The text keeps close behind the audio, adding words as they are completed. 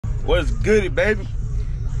What's goody, baby?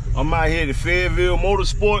 I'm out here at the Fayetteville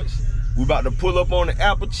Motorsports. We about to pull up on the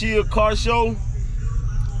Apple Chill car show,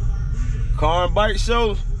 car and bike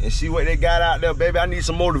show, and see what they got out there, baby. I need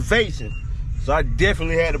some motivation. So I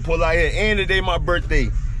definitely had to pull out here. And today my birthday.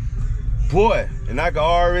 Boy, and I can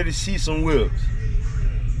already see some whips.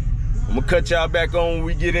 I'm gonna cut y'all back on when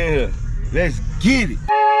we get in here. Let's get it.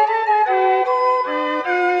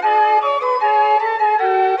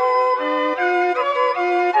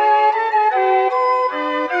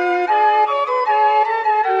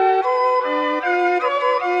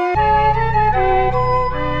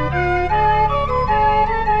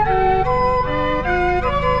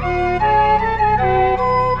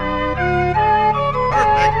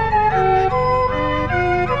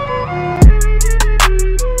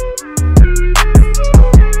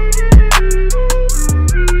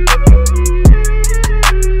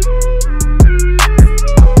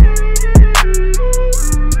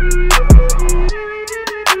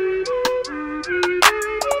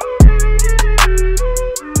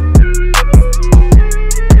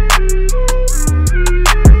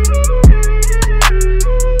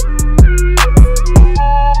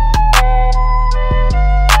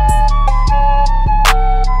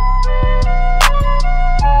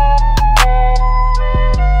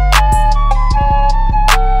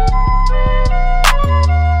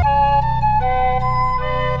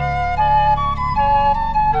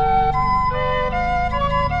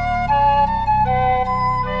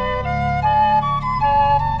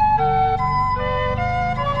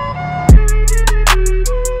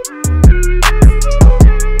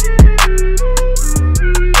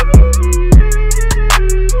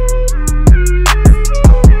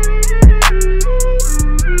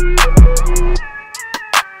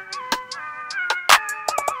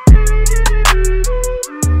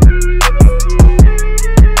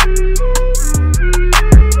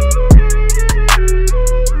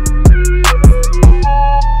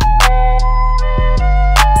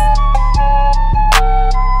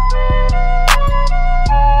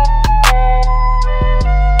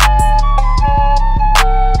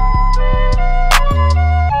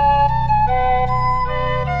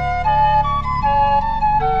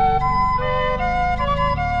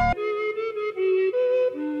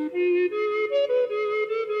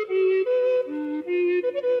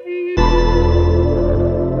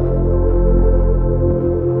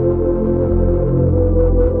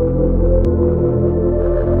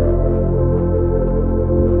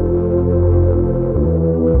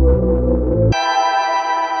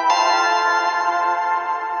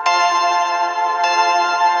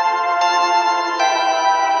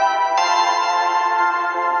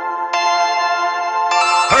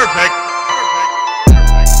 Perfect.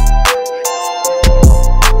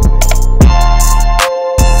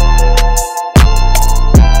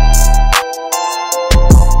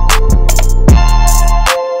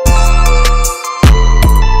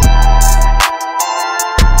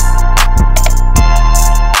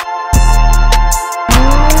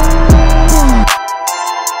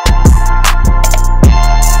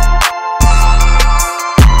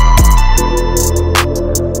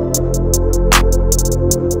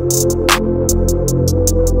 You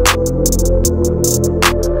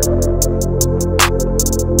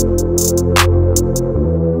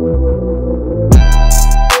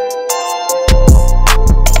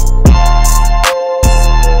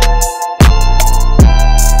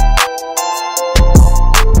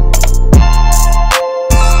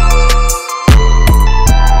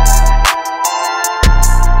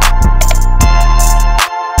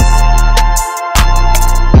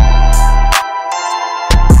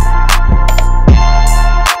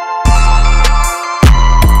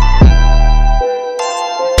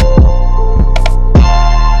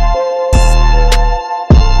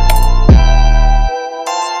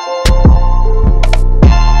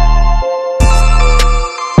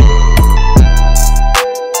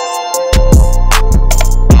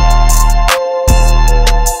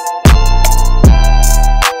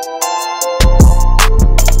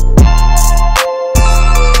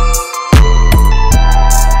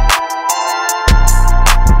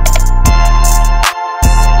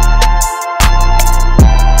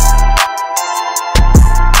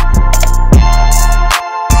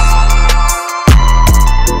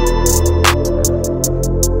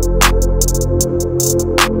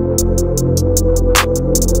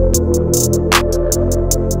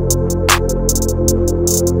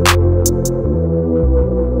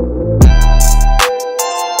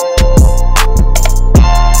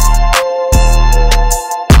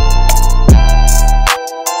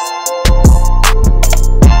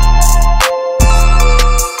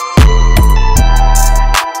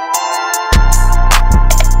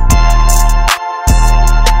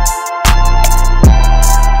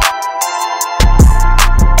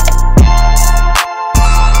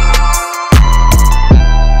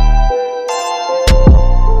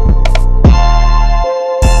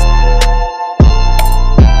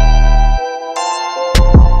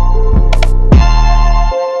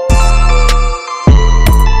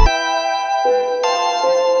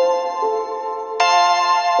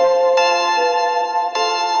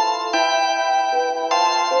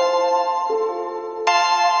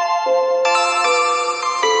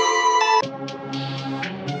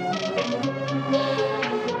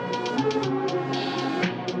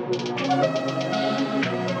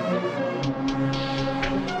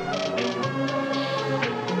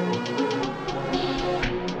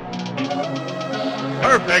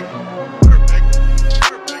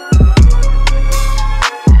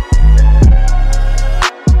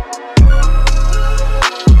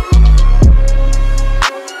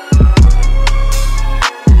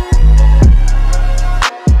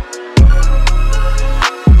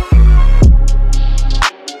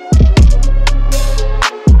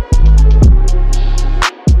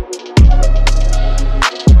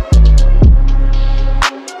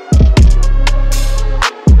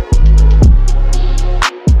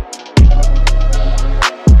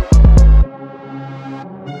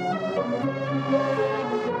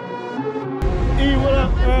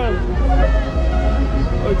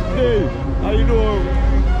What's good? How you doing?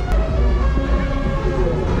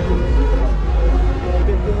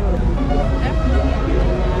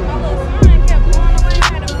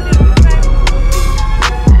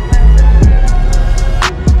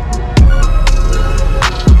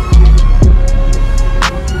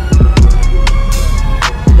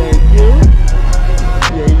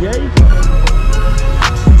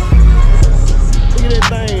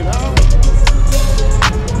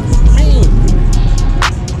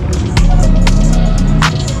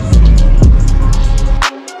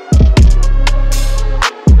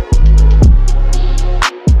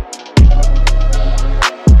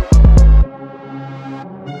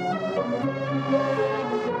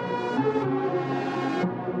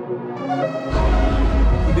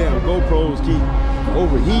 Damn GoPros keep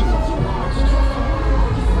overheating.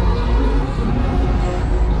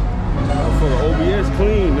 For the OBS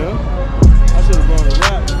clean, huh? I should have brought a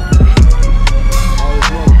wrap. All this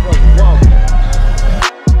motherfucking water.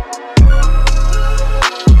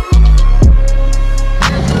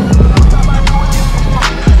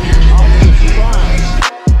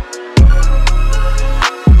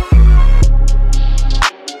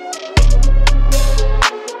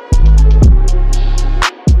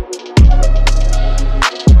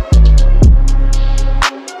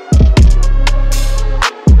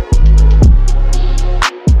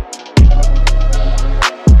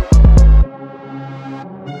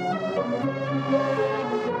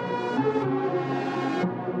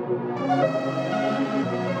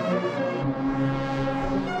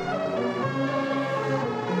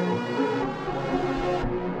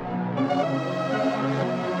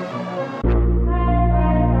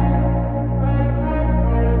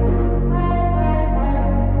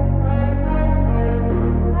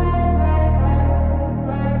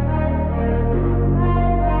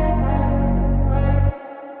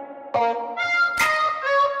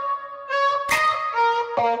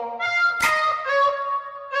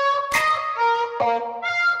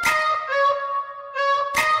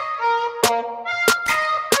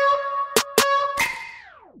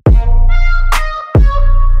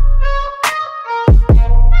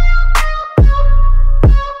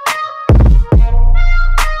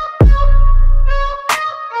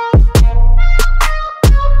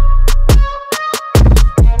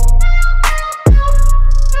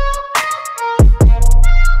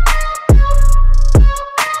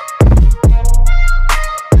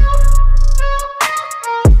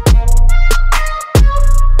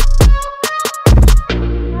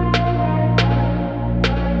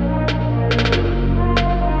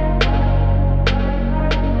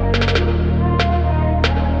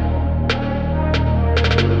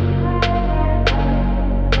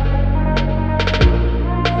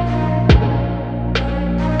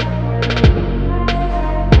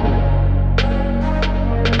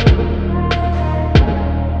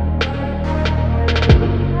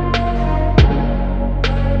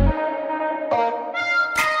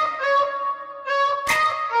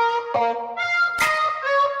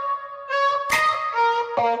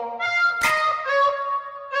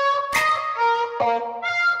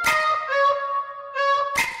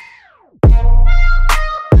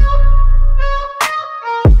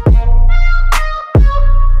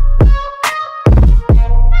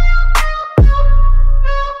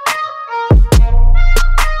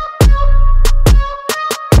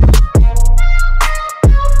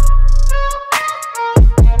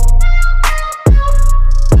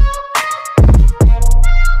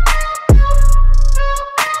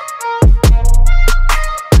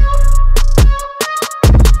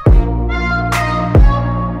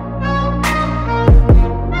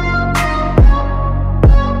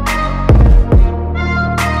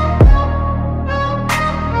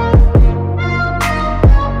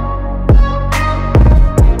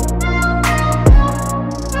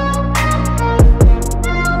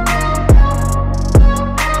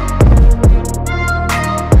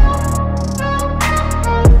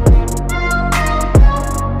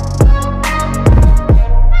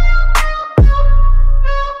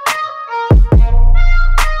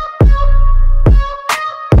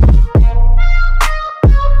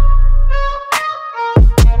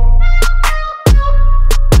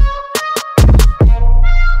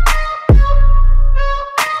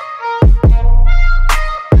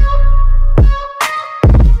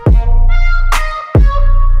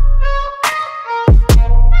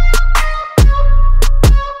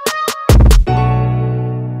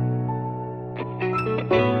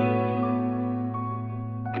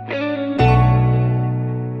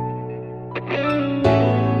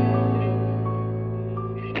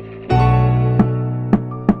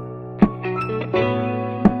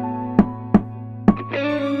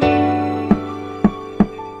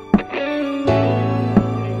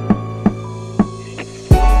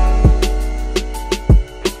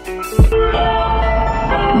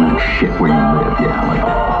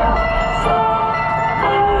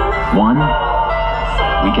 1,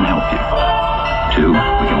 we can help you. 2, we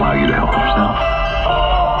can allow you to help yourself.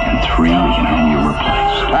 And 3, we can have you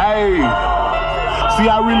replaced. Hey, see,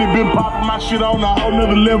 I really been popping my shit on a whole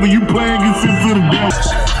nother level. You playing against this little devil.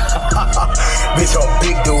 Bitch, I'm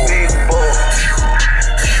big dude. Big bull.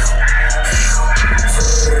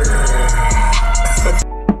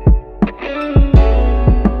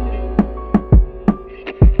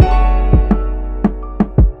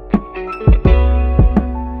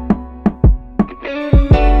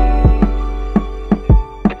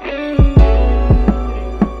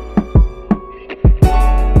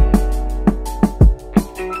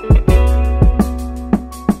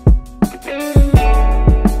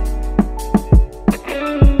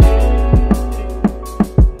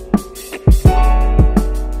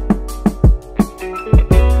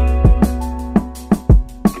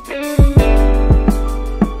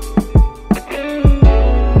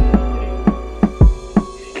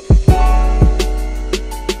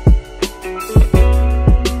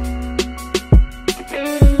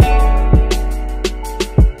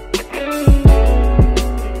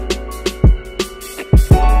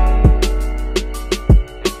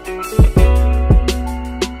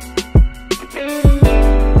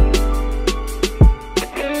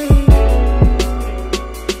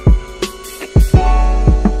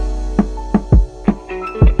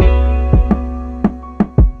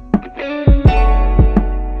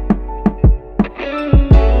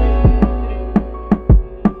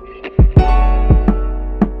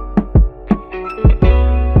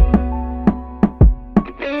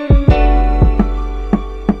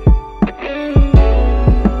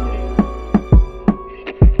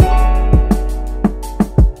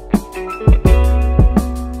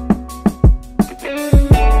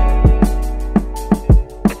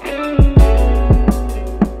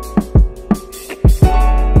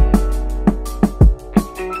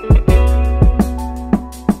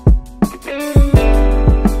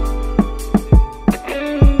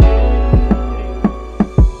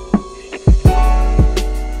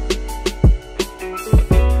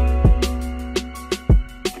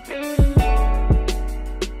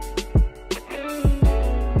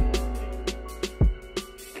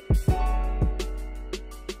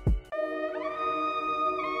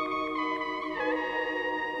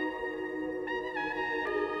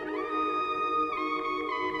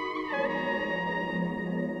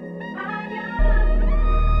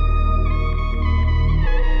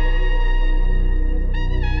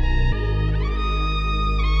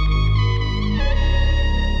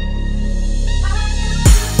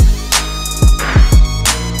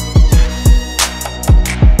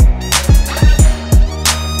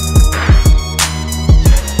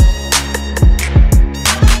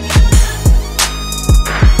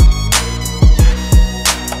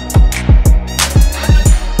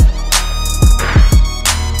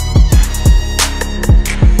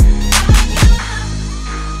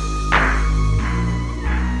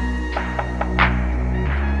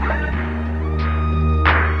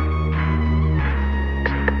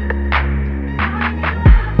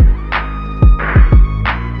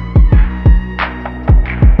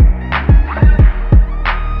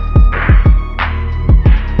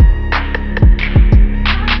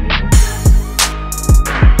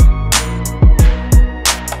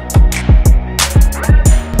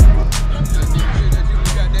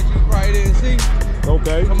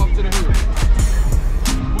 Okay. Come up to the hood.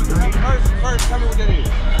 First, tell me what that is.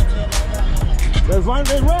 That's fine,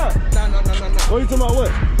 they rock. No. What are you talking about,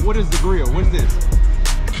 what? What is the grill? What is this?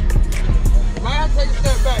 Might have to take a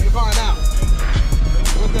step back to find out.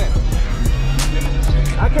 What's that?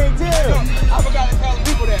 I can't tell. I forgot to tell the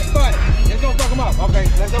people that, but let's go fuck them up. Okay,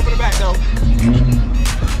 let's open the back though.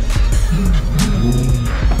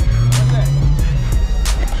 What's that?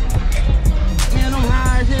 Man, I'm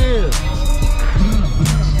high as hell.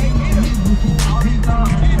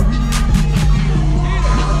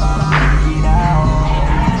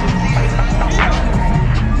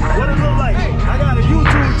 What it look like? I got a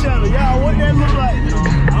YouTube channel. Y'all, what that look like?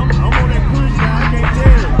 I'm on that cruise now. I can't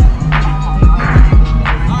tell.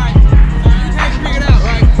 Alright, you can't figure it out,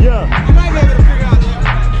 right? Yeah. You might be able to figure it out.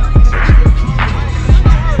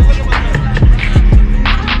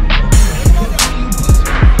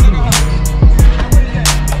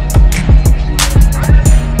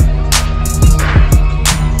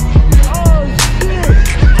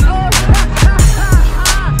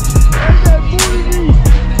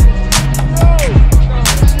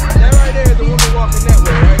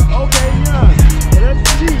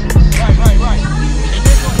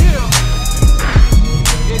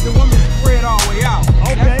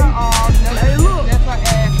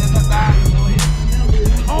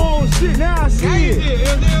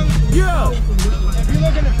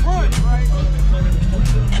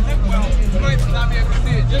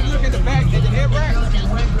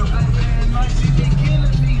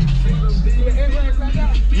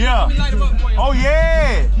 Yeah. Let me light him up for you. Oh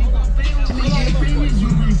yeah.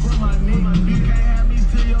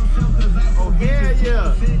 Oh yeah,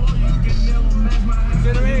 yeah. See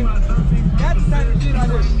what I mean? That's the type of shit I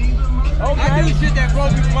do. Okay. I do shit that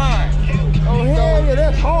blows your mind. Oh hell yeah,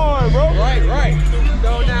 that's hard, bro. Right, right.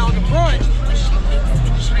 So now on the front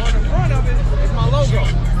of it is my logo.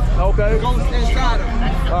 Okay. It goes inside of it.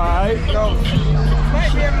 Alright. So you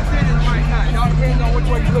might be able to see this, might not. It all depends on which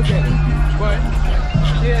way you look at it. But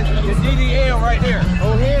there's the DDL right there.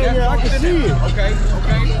 Oh hell That's yeah, I what's can in see there. it. Okay,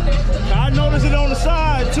 okay. I noticed it on the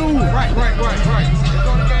side too. Right. It's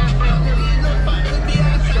on the gas tank too.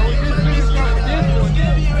 So we just finished up with this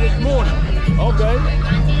one this morning. Okay.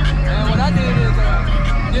 And what I did is,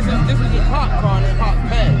 this is a pop car and it's pop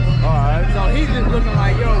bag. Alright. So he's just looking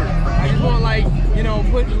like, yo, I just want to like, you know,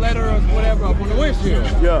 put letter or whatever up on the windshield.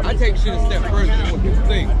 Yeah. I take shit a step further than what people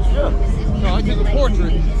think. Yeah. So I took a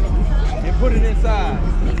portrait and put it inside.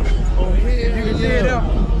 Oh hell You can see it yeah. up.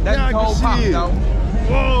 That's Yeah, I the can whole see pop, it. though.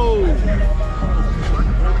 Whoa.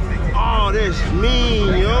 Oh, that's mean,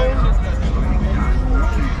 yo.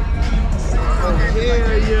 Oh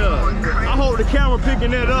hell yeah. I hope the camera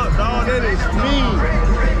picking that up, dog. That is mean.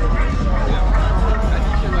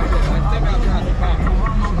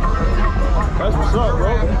 That's what's up,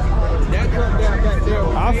 bro. That truck down back there.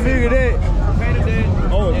 I figured that. Painted it.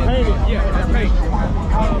 Oh, it's painted? Yeah, that's paint.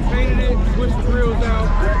 Painted it, pushed the grills out,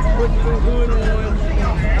 put the hood on.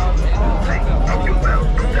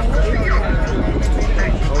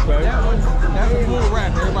 Okay. That's a full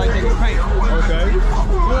wrap. Everybody think it's paint. Okay.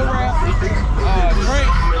 Full wrap. Crank.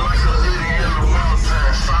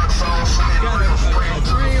 Got a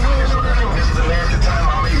green hood on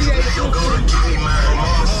it.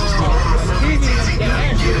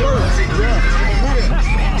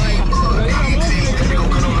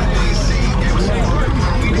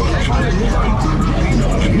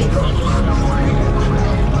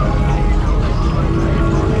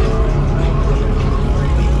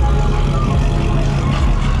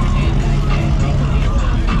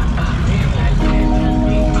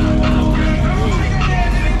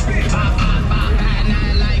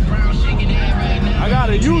 I got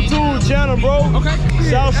a YouTube channel, bro. Okay.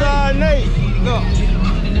 Southside Nate. Look.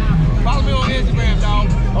 Follow me on Instagram, dog.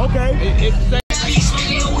 Okay. It's the same.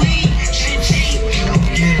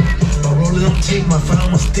 Don't take my friend,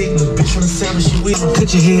 I'm a stick. Little bitch from the sandwich, she with me.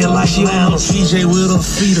 Cut your hair like she on CJ with her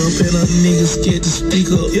feet up. And a nigga scared to speak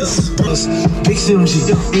up. Yeah. Big CMG.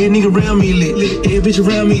 Every nigga around me lit. Every bitch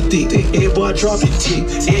around me thick. Every boy drop it tick.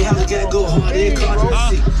 Every house gotta go hard. Every car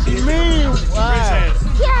drop sick. Mean. Wow.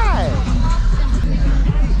 Yeah.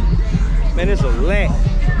 Man, it's a lack.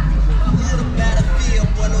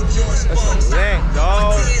 That's a lack,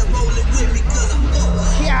 dog.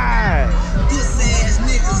 Yeah.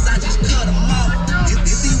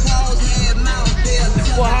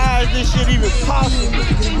 Well, how is this shit even possible?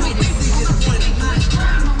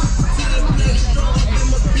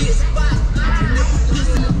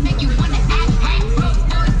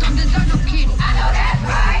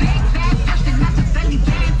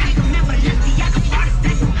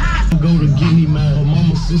 Go to give me my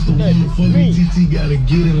mama sister woman for me. TT gotta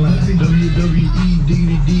get in line. WWE,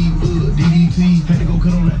 DDD, DDT. Had to go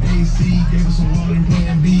cut on the AC. Gave us some water and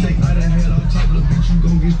plan B. I done had all type of bitch. You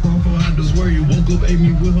gon' get sprung for I just worry. Woke up, ate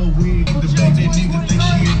me with her wig. The back that nigga think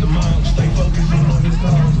she is the mom. Stay focused on his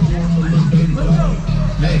cars. Go on the little dirty dog.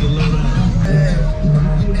 Nigga low down.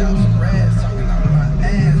 Got some rats talking about my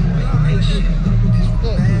ass. Ain't shit.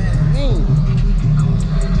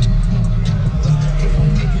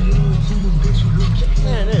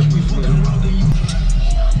 Man, that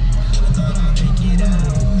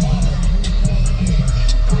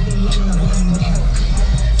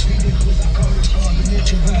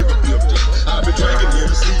I've been drinking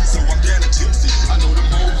every season, so I'm down to tipsy. I know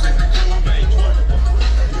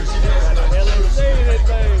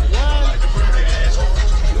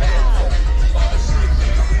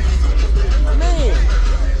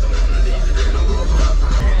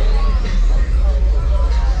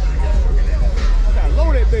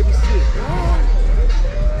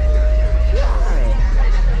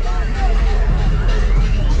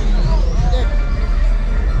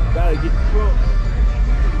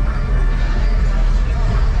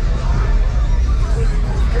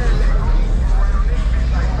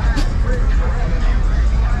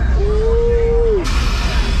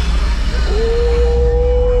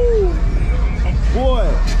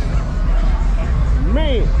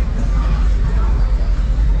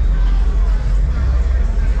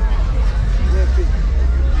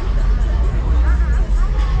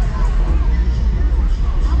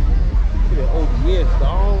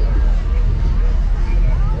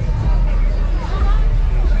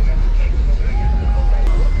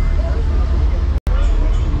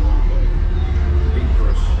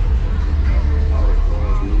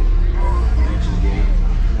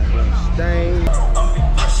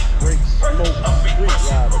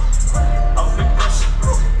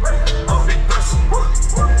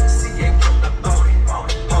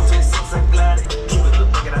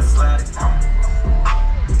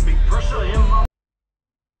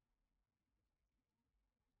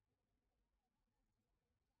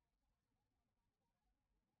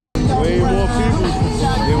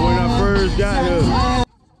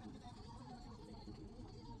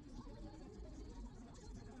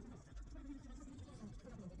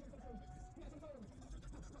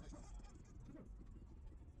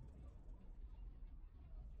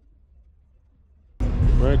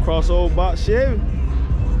Right across old box Chevy.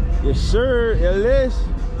 Yes, sir, LS.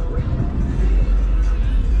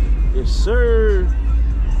 Yes, sir.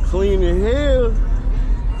 Clean as hell.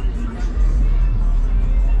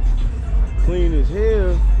 Clean as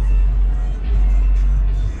hell.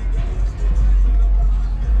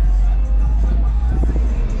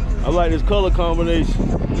 I like this color combination.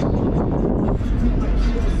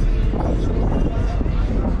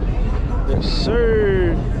 Yes,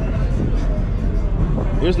 sir.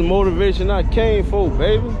 It's the motivation I came for,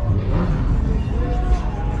 baby.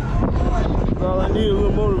 That's all I need, a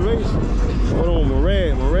little motivation. Hold on, my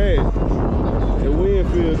rad. That wind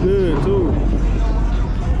feel good too.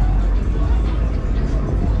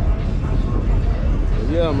 But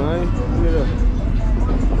yeah, man. Look at that.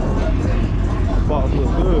 Box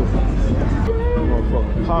look good.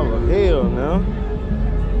 Motherfucker pop of hell now.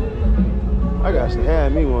 I got to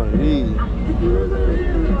have me one of these.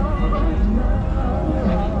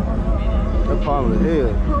 That pop of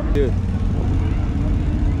hell. Yeah.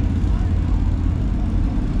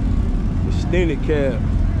 Extended cab.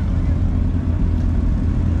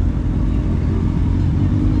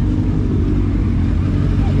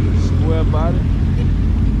 Square body.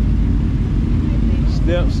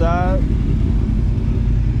 Step side.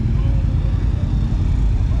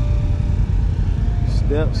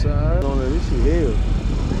 Step side. On this shit hell.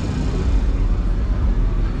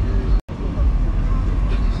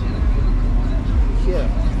 Yeah.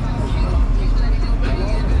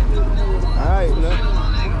 Alright, now.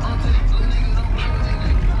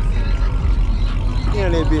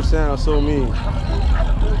 Damn, that bitch sounds so mean.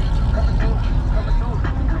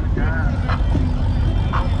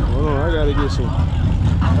 Hold on, I gotta get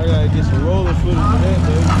some rolling footage of that,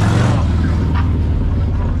 baby.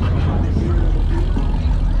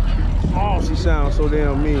 Oh, she sounds so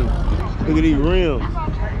damn mean. Look at these rims. I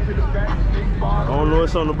don't know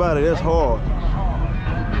what's something about it. That's hard.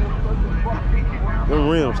 Them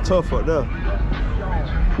rims tough up there.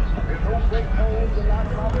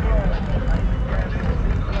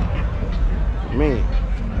 Man.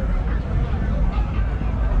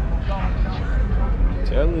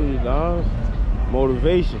 Telling you, dog.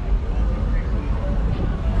 Motivation.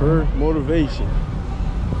 Her motivation.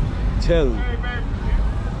 Telling you.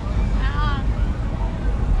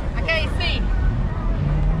 I can't see.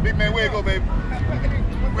 Big man, where you go, baby?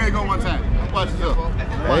 Where you go one time? Watch yourself.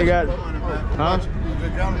 I ain't got, huh?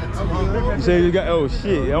 You say you got, oh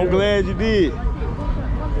shit, I'm glad you did.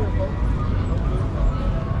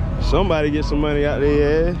 Somebody get some money out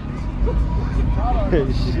their ass.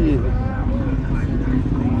 Shit.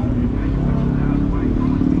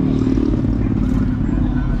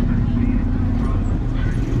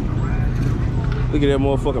 Look at that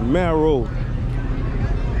motherfucking marrow.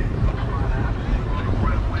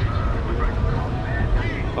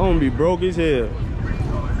 I'm gonna be broke as hell.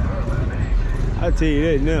 I tell you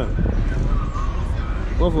that now.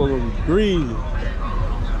 Motherfucker gonna be greasy.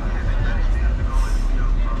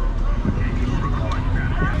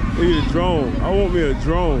 Look at the drone. I want me a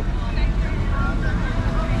drone.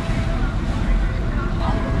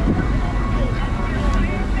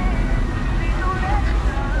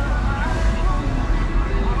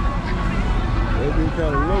 That be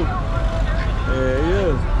kind of low.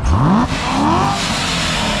 Yeah.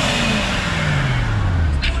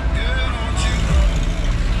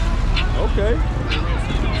 Okay.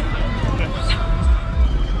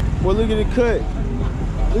 Well, look at the cut.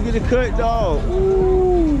 Look at the cut, dog.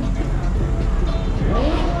 Ooh.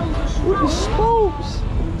 With the spokes.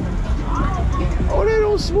 Oh, they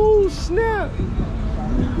don't smooth snap.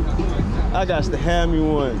 I got to have me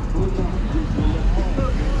one.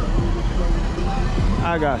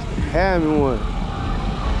 I got to have me one.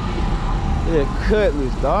 Yeah,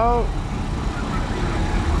 cutlass, dog.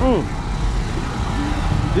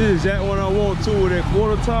 This is that one I want too, with that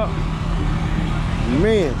quarter top.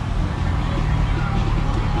 Man.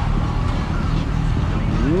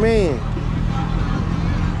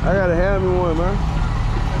 I gotta have me one, man.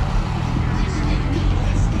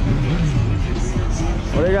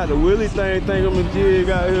 Oh, they got the wheelie thing I'm a jig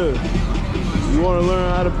out here. You wanna learn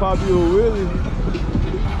how to pop you a wheelie?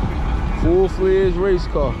 Full-fledged race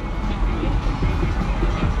car.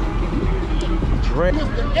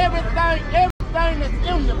 Everything that's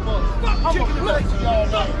in the bus. I'm gonna flip to y'all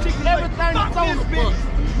now. Everything that's on the bus.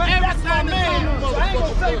 That's my man. I ain't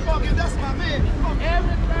gonna say fuck it, that's my man.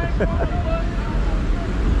 Everything on the bus.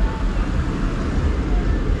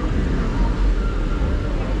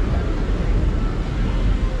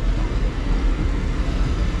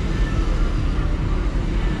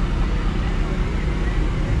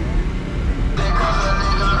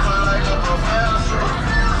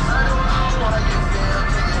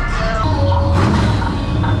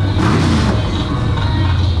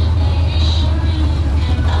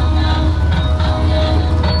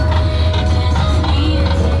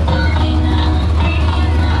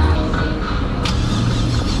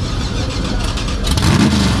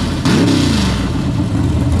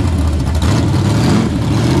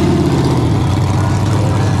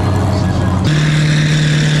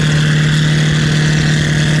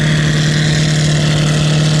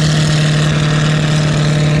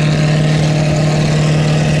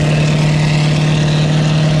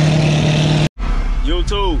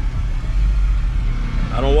 YouTube.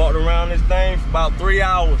 I done walked around this thing for about 3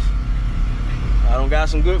 hours. I done got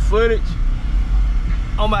some good footage.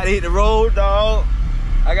 I'm about to hit the road, dog.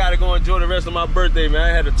 I gotta go enjoy the rest of my birthday, man. I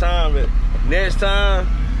had the time, but next time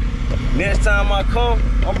I come,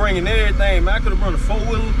 I'm bringing everything, man. I could've brought the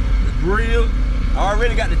 4-wheeler, the grill. I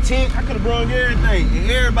already got the tent. I could've brought everything.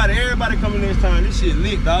 And everybody coming this time. This shit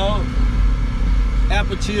lit, dog.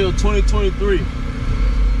 Apple Chill 2023.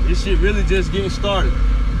 This shit really just getting started.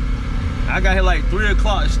 I got here like 3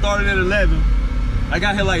 o'clock. It started at 11. I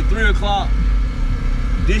got here like 3 o'clock.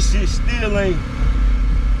 This shit still ain't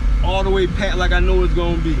all the way packed like I know it's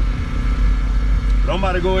gonna be. But I'm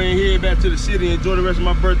about to go in here back to the city and enjoy the rest of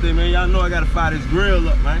my birthday, man. Y'all know I gotta fire this grill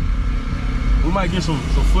up, man. We might get some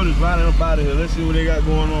footage riding up out of here. Let's see what they got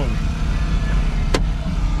going on.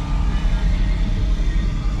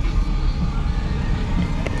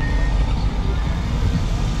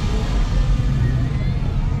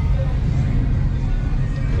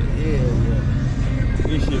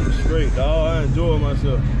 This shit was straight, dog. I enjoyed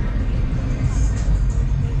myself.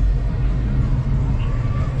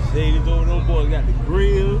 Say this over, them boys got the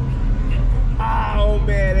grill. Oh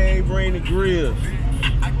man, they ain't bring the grill.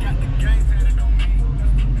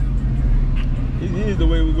 This is the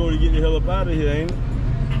way we go to get the hell up out of here, ain't it?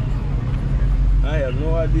 I have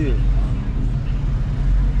no idea.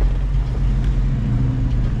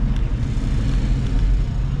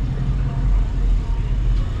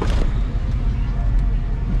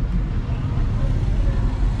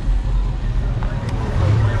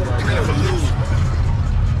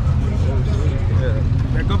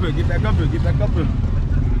 Get back up here, get back up here.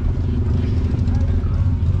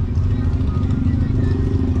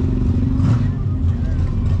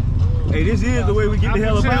 Hey, this is the way we get the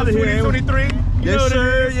hell up out of here. 2023. Yes,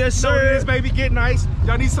 sir. Yes, sir. You know what it is, baby. Get nice.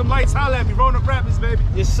 Y'all need some lights. Holla at me. Rolling up rappers, baby.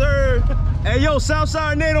 Yes, sir. Hey, yo,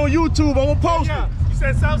 Southside Nate on YouTube. I'm gonna post it. You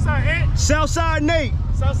said Southside Ant? Southside Nate.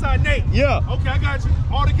 Southside Nate. Yeah. Okay, I got you.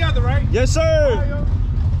 All together, right? Yes, sir. All right, yo.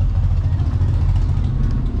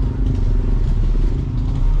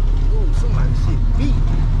 Ooh, somebody shit beat.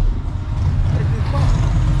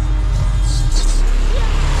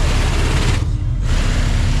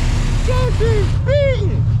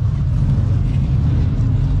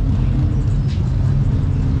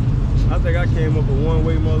 I think I came up a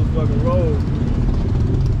one-way motherfucking road.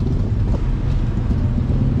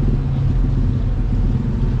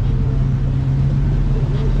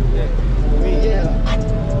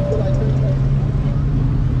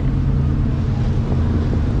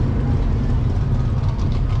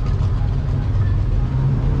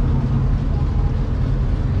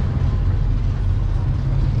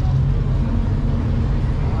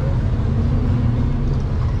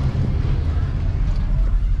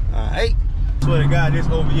 Swear to God, this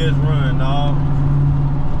OBS run, dog.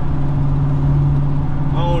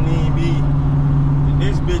 I don't even be.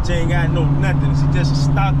 This bitch ain't got no nothing. She just a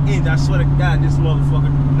stock engine. I swear to God, this motherfucker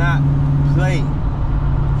do not play.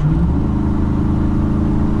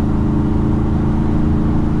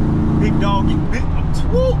 Big dog get big. I'm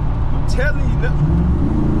telling you,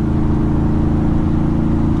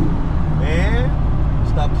 man.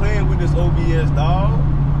 Stop playing with this OBS, dog.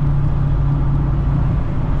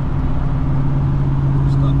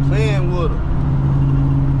 Playing with her.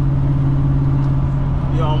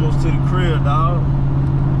 You almost to the crib, dog.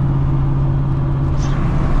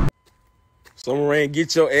 Summer Rain,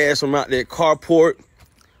 get your ass from out that carport.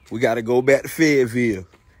 We gotta go back to Fayetteville.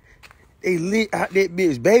 They lit out that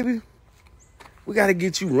bitch, baby. We gotta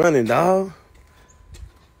get you running, dog.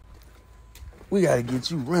 We gotta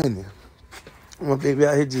get you running. My baby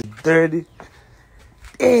out here just dirty.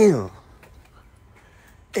 Damn.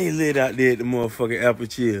 They lit out there at the motherfucking Apple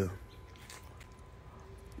Chill.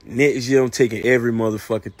 Next year, I'm taking every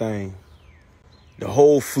motherfucking thing. The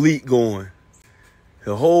whole fleet going.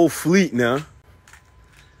 The whole fleet now.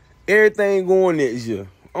 Everything going next year.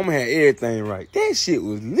 I'm gonna have everything right. That shit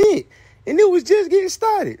was lit. And it was just getting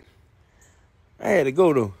started. I had to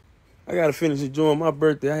go though. I gotta finish enjoying my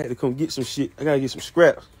birthday. I had to come get some shit. I gotta get some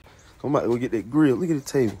scraps. I'm about to go get that grill. Look at the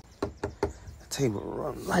table. The table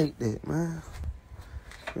run like that, man.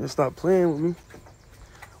 Man, stop playing with me.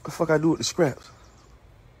 What the fuck I do with the scraps?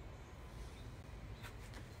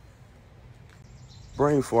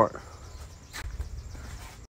 Brain fart.